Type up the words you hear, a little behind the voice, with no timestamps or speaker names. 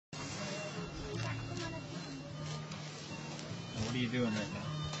What are you doing right now?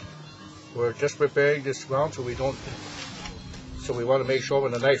 We're just preparing this ground so we don't. So we want to make sure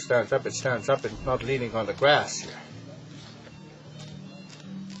when the knife stands up, it stands up and not leaning on the grass here.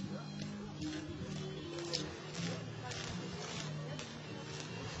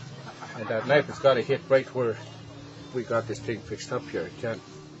 And that knife has got to hit right where we got this thing fixed up here. It can't.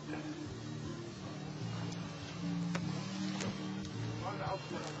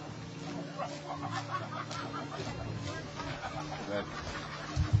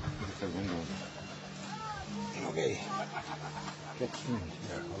 Okay.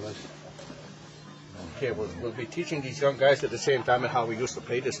 Okay, we'll be teaching these young guys at the same time how we used to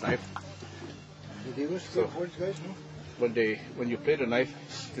play this knife. So, when you play the knife,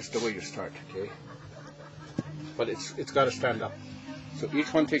 this is the way you start, okay? But it's got to stand up. So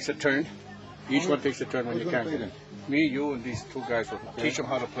each one takes a turn. Each one takes a turn when you can't get in. Me, you, and these two guys will teach them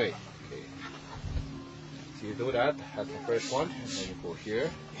how to play. Okay. So you do that. That's the first one, and then you go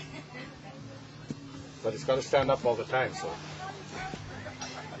here. But it's got to stand up all the time, so.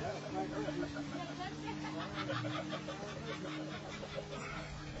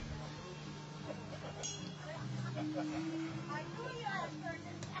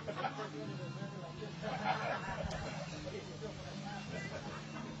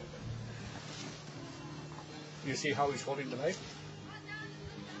 You see how he's holding the knife?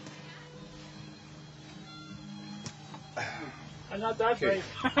 I'm not that brave.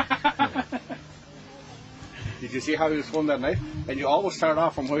 Did you see how he was holding that knife? And you always start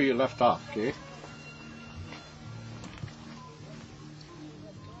off from where you left off, okay?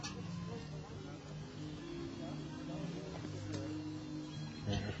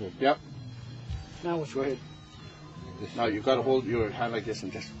 Yep. Now what? Go ahead. Now you got to hold your hand like this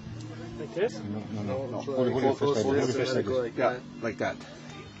and just. Like this? No. Hold it first like this. Yeah, like that.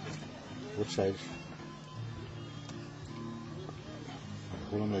 Which side?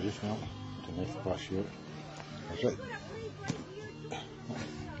 Hold them like this now. The knife across here. That's it.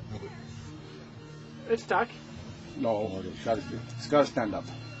 It's stuck. No, it's got to stand up.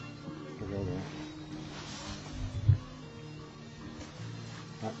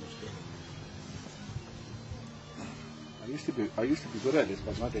 I used to be good at this,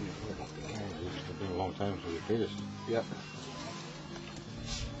 but not anymore. It's been a long time since we played this. Yep.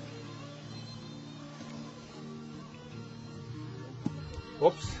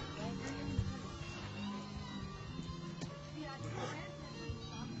 Oops.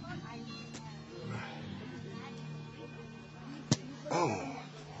 Oh.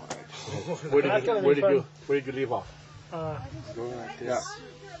 Where did you leave off? Go like this. Yeah.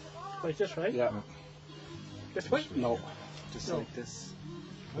 Like this, right? Yeah. This way? No. Just like this.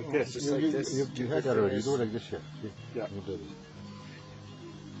 Like this. Just like this. You had that already. You do it like this here. See? Yeah. You do this.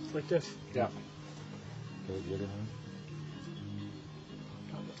 Like this. Yeah. Okay, the other hand.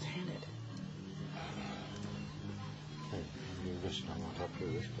 Oh, left-handed. Okay. Your wrist now on top of your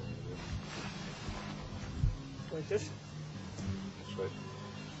wrist. Like this? That's right.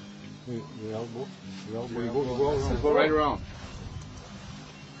 Your elbow. Your elbow. You You go around. go right around.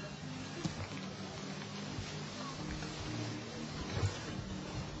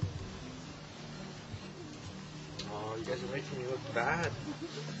 Oh, you guys are making me look bad.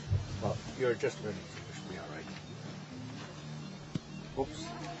 Well, you're just ready. You should be all right. Oops.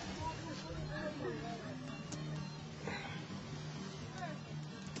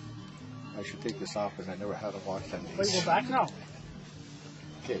 I should take this off because I never had a watch on Wait, these. go back now.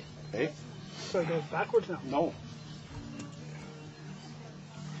 Okay. Hey? So it goes backwards now. No.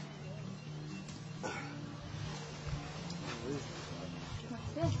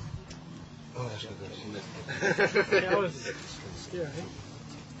 Oh, that's good. Yeah, I was scared. Eh?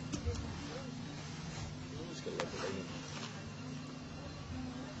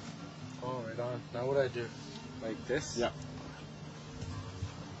 Oh, right on. Now what do I do? Like this? Yeah.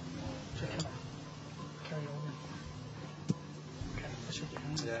 Carry over. Okay, push it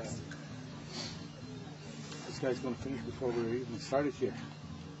down. Yeah. This guy's going to finish before we're even started here.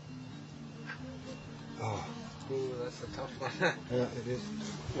 Oh, Ooh, that's a tough one. yeah, it is.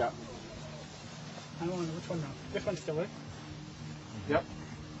 Yeah. I don't know which one now. This one's still right? Yep.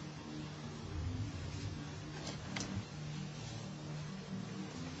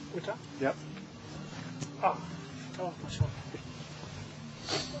 Which one? Yep. Oh, my shoulder.